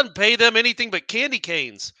 Right. He doesn't pay them anything but candy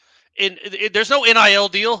canes. And there's no NIL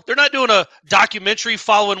deal. They're not doing a documentary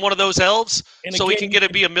following one of those elves so he can get to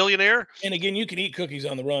be a millionaire. And again, you can eat cookies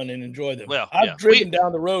on the run and enjoy them. Well, I've driven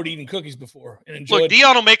down the road eating cookies before and enjoyed. Look,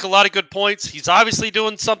 Deion will make a lot of good points. He's obviously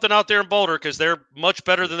doing something out there in Boulder because they're much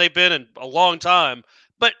better than they've been in a long time.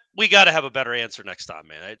 But we got to have a better answer next time,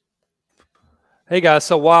 man. Hey, guys,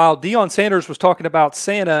 so while Deion Sanders was talking about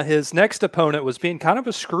Santa, his next opponent was being kind of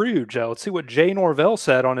a Scrooge. Let's see what Jay Norvell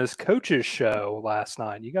said on his coach's show last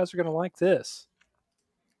night. You guys are going to like this.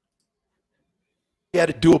 He had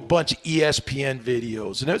to do a bunch of ESPN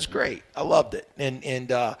videos, and it was great. I loved it.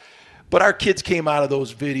 But our kids came out of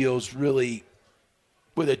those videos really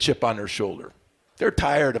with a chip on their shoulder. They're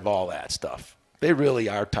tired of all that stuff. They really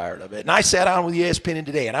are tired of it. And I sat down with ESPN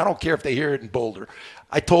today, and I don't care if they hear it in Boulder.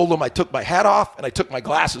 I told them I took my hat off and I took my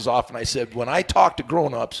glasses off, and I said, when I talk to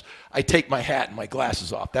grown-ups, I take my hat and my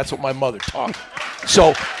glasses off. That's what my mother taught me.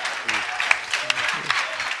 So,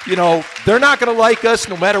 they're not going to like us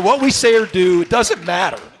no matter what we say or do. It doesn't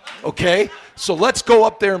matter, okay? So let's go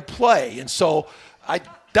up there and play. And so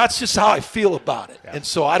that's just how I feel about it. Yeah. And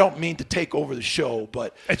so I don't mean to take over the show,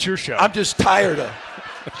 but it's your show. I'm just tired of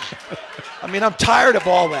I'm tired of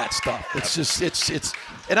all that stuff. It's just, it's,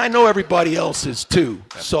 and I know everybody else is too.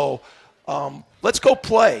 So let's go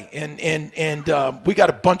play. And we got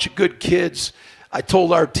a bunch of good kids. I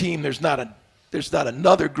told our team there's not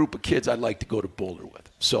another group of kids I'd like to go to Boulder with.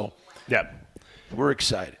 So we're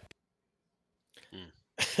excited.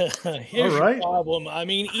 Here's the problem. I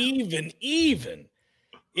mean, even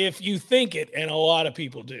if you think it, and a lot of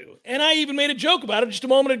people do. And I even made a joke about it just a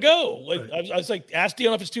moment ago. Like I was like, ask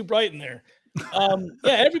Deion if it's too bright in there.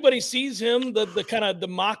 Everybody sees him, the kind of the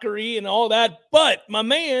mockery and all that. But my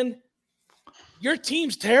man, your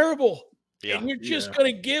team's terrible. Yeah. And you're just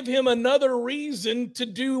going to give him another reason to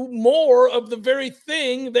do more of the very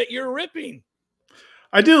thing that you're ripping.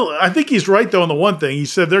 I think he's right, though, on the one thing. He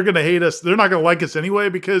said they're going to hate us. They're not going to like us anyway,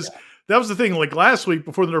 because that was the thing. Like last week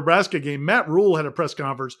before the Nebraska game, Matt Rule had a press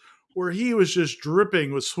conference where he was just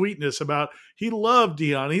dripping with sweetness about he loved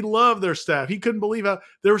Deion. He loved their staff. He couldn't believe how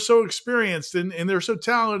they were so experienced and they're so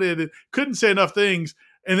talented and couldn't say enough things.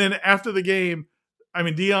 And then after the game, I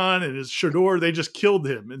mean, Deion and his Shador, they just killed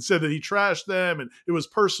him and said that he trashed them and it was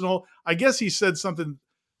personal. I guess he said something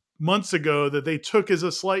months ago that they took as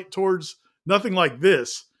a slight towards nothing like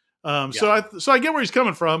this. So I get where he's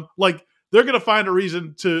coming from. Like they're going to find a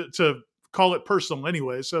reason to call it personal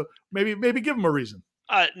anyway. So maybe give him a reason.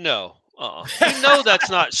 No. You know that's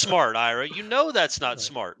not smart, Ira. You know that's not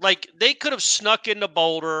smart. Like they could have snuck into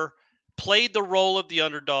Boulder, played the role of the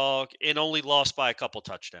underdog, and only lost by a couple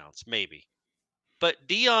touchdowns, maybe. But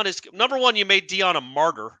Deion is number one. You made Deion a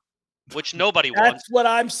martyr. which nobody won. That's what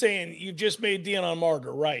I'm saying. You've just made Dion a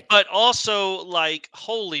martyr, right? But also, like,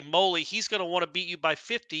 holy moly, he's going to want to beat you by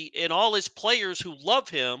 50, and all his players who love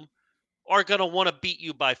him are going to want to beat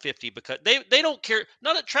you by 50 because they don't care.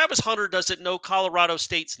 Travis Hunter doesn't know Colorado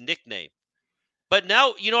State's nickname. But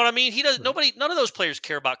now, you know what I mean? He doesn't. None of those players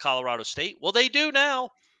care about Colorado State. Well, they do now.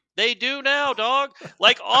 They do now, dog.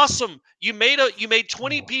 Like, awesome. You made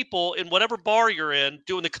 20 people in whatever bar you're in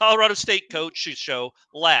doing the Colorado State coach show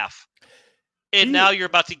laugh. And now you're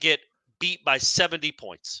about to get beat by 70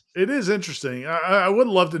 points. It is interesting. I would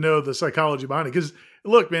love to know the psychology behind it because,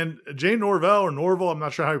 look, man, Jay Norvell or Norville, I'm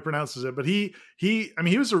not sure how he pronounces it, but he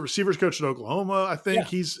was a receivers coach at Oklahoma. I think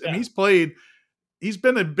he's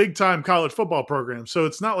been a big time college football program. So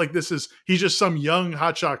it's not like he's just some young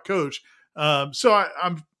hotshot coach. So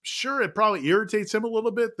I'm sure it probably irritates him a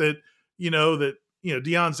little bit that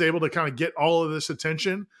Dion's able to kind of get all of this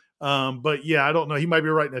attention. But yeah, I don't know. He might be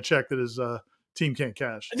writing a check that his team can't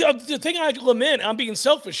cash. The thing I lament, I'm being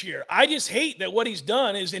selfish here. I just hate that what he's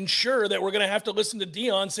done is ensure that we're going to have to listen to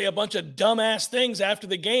Dion say a bunch of dumbass things after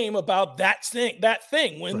the game about that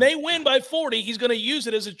thing. When they win by 40, he's going to use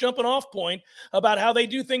it as a jumping off point about how they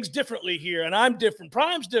do things differently here. And I'm different.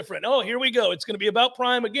 Prime's different. Oh, here we go. It's going to be about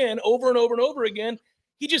Prime again, over and over and over again.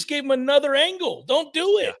 He just gave him another angle. Don't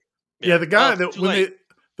do it. Yeah, the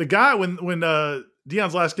guy when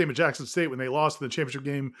Dion's last game at Jackson State, when they lost in the championship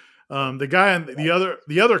game, the guy and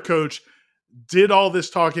the other coach did all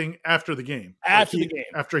this talking after the game.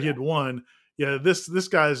 After he had won. Yeah, this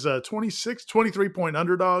guy's 23 point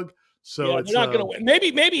underdog. So they're not going to win.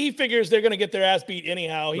 Maybe he figures they're going to get their ass beat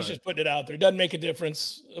anyhow. He's just putting it out there. It doesn't make a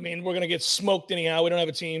difference. I mean, we're going to get smoked anyhow. We don't have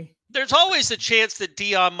a team. There's always a chance that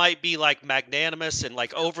Dion might be like magnanimous and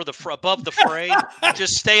like above the fray,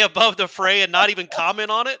 just stay above the fray and not even comment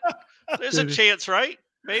on it. There's a chance, right?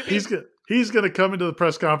 Maybe he's going to come into the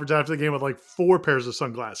press conference after the game with like 4 pairs of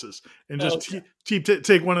sunglasses and just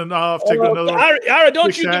take one off, take another. Ira,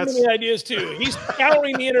 don't you give me any ideas too? He's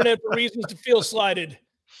scouring the internet for reasons to feel slighted.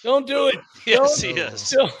 Don't do it. Yes, he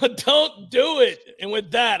is. Don't do it. And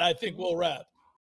with that, I think we'll wrap.